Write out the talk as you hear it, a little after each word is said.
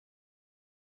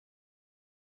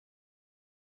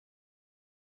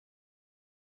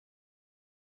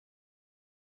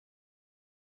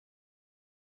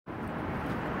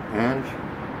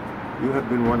Ange, you have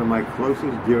been one of my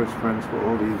closest, dearest friends for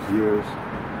all these years.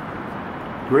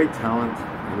 Great talent,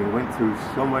 and you went through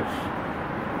so much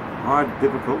hard,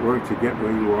 difficult work to get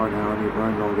where you are now, and you've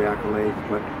earned all the accolades.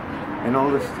 But in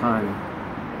all this time,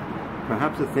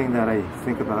 perhaps the thing that I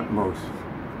think about most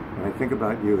when I think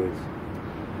about you is,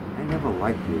 I never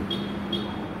liked you.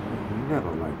 I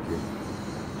never liked you.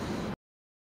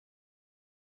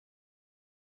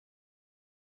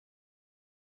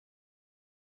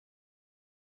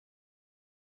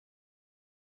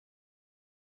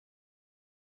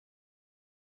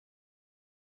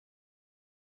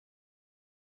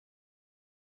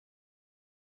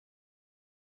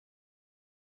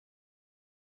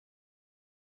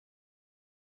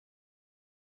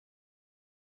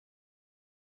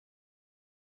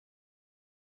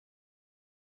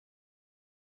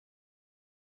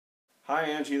 Hi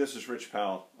Angie, this is Rich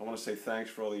Powell. I want to say thanks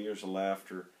for all the years of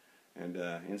laughter and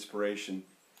inspiration.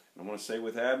 I want to say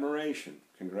with admiration,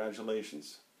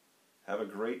 congratulations. Have a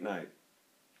great night.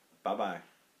 Bye-bye.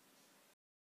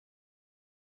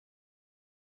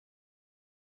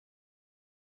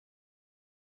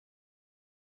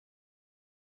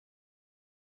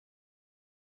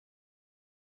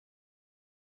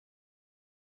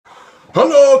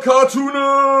 Hello,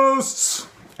 cartoonists!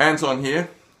 Anton here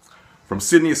from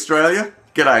Sydney, Australia.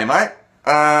 G'day, mate.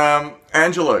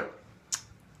 Angelo,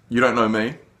 you don't know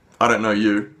me, I don't know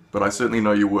you, but I certainly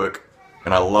know your work,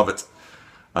 and I love it.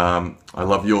 I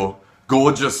love your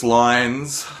gorgeous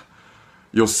lines,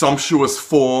 your sumptuous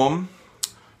form,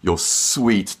 your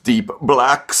sweet, deep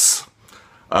blacks.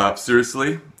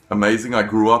 Seriously, amazing. I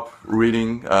grew up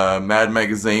reading Mad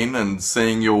Magazine and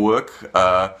seeing your work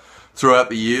throughout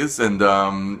the years, and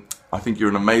I think you're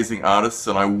an amazing artist,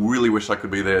 and I really wish I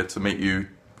could be there to meet you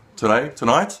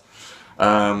tonight.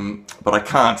 But I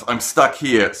can't. I'm stuck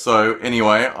here. So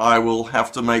anyway, I will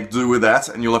have to make do with that,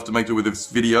 and you'll have to make do with this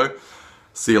video.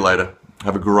 See you later.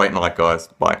 Have a great night, guys.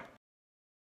 Bye.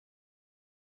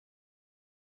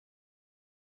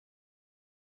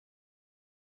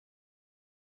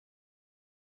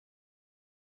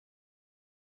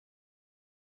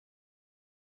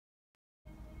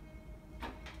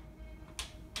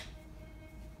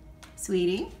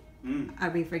 Sweetie, are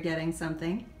we forgetting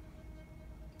something?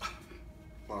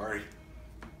 Sorry.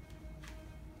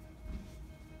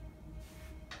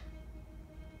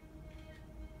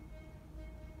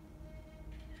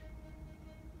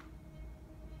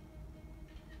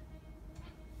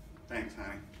 Thanks,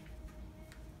 honey.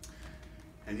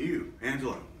 And you,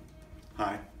 Angelo.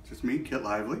 Hi, just me, Kit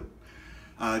Lively.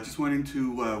 Just wanting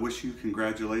to wish you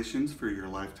congratulations for your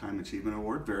Lifetime Achievement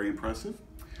Award. Very impressive.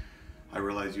 I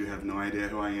realize you have no idea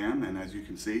who I am, and as you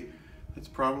can see, that's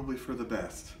probably for the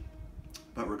best.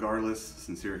 But regardless,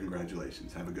 sincere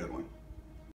congratulations. Have a good one.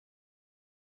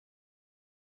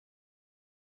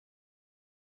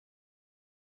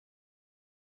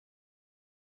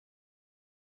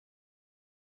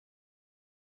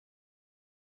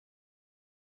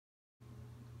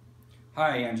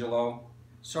 Hi, Angelo.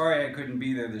 Sorry I couldn't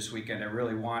be there this weekend. I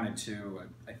really wanted to.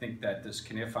 I think that this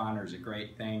Caniff honor is a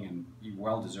great thing, and you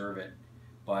well deserve it.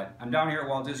 But I'm down here at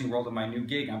Walt Disney World at my new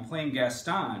gig. I'm playing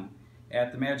Gaston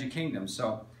at the Magic Kingdom,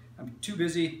 so I'm too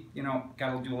busy, you know,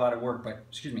 got to do a lot of work, but,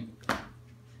 excuse me.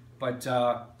 But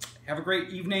have a great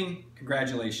evening.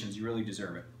 Congratulations. You really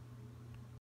deserve it.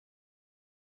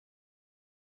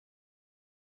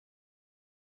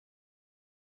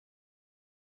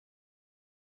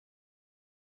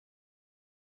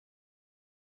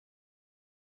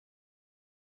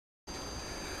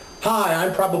 Hi,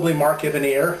 I'm probably Mark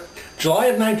Evanier. July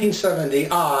of 1970,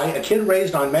 I, a kid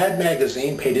raised on Mad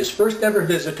Magazine, paid his first ever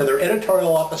visit to their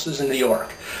editorial offices in New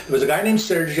York. There was a guy named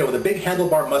Sergio with a big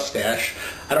handlebar mustache.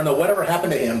 I don't know whatever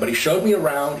happened to him, but he showed me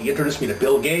around. He introduced me to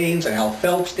Bill Gaines and Al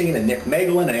Feldstein and Nick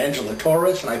Meglin and Angelo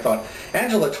Torres, and I thought,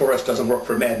 Angelo Torres doesn't work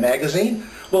for Mad Magazine.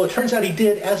 Well, it turns out he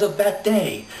did as of that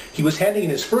day. He was handing in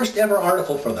his first ever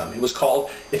article for them. It was called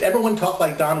If Everyone Talked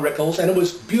Like Don Rickles, and it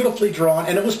was beautifully drawn,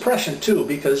 and it was prescient too,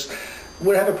 because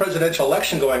we have a presidential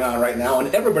election going on right now,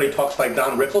 and everybody talks like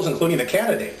Don Rickles, including the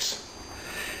candidates.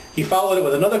 He followed it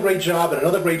with another great job and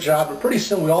another great job, and pretty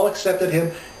soon we all accepted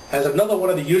him as another one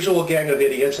of the usual gang of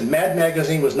idiots, and Mad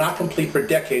Magazine was not complete for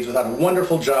decades without a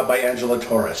wonderful job by Angelo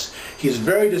Torres. He's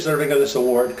very deserving of this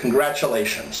award.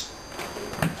 Congratulations.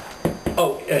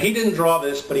 Oh, he didn't draw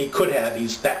this, but he could have.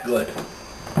 He's that good.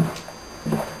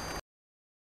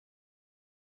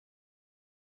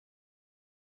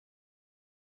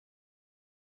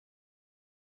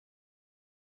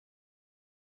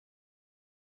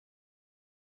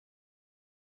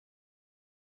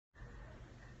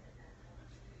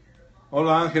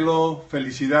 Hola Angelo,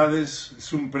 felicidades,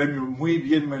 es un premio muy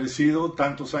bien merecido,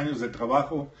 tantos años de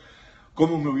trabajo.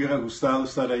 ¿Cómo me hubiera gustado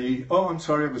estar ahí? Oh, I'm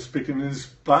sorry, I was speaking in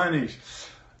Spanish.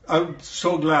 I'm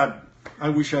so glad. I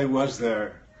wish I was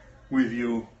there with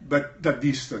you, but the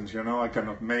distance, you know, I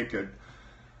cannot make it.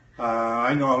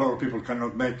 I know a lot of people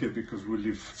cannot make it because we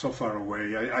live so far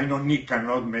away. I know Nick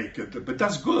cannot make it, but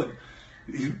that's good.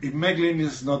 If Meglin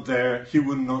is not there, he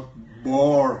will not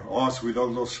bore us with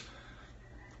all those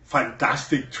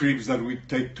fantastic trips that we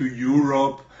take to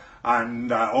Europe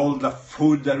and all the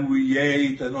food that we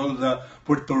ate and all the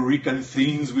Puerto Rican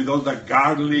things with all the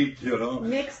garlic, you know.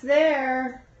 Nick's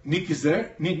there. Nick is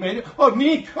there? Nick made it? Oh,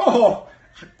 Nick! Oh,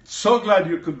 so glad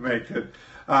you could make it.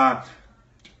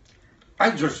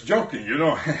 I'm just joking, you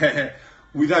know.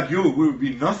 Without you, we would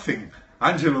be nothing.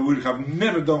 Angelo would have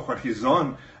never done what he's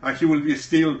done, and he will be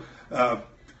still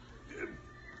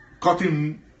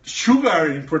cutting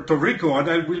sugar in Puerto Rico, and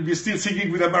I will be still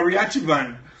singing with a mariachi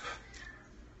band.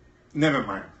 Never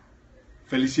mind.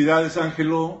 Felicidades,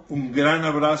 Angelo. Un gran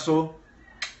abrazo.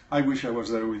 I wish I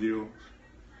was there with you.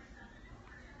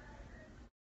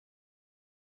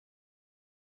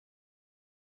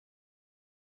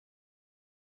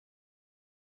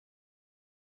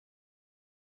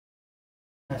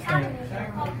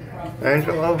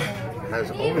 Angelo has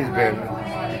always been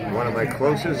one of my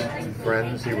closest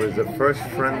friends. He was the first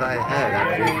friend I had,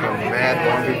 actually, from MAD,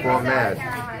 long before MAD.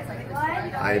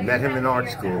 I met him in art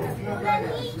school,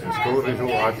 in School of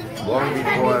Visual Arts, long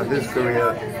before his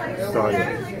career started.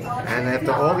 And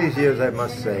after all these years, I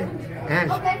must say,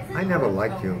 Ange, I never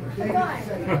liked you.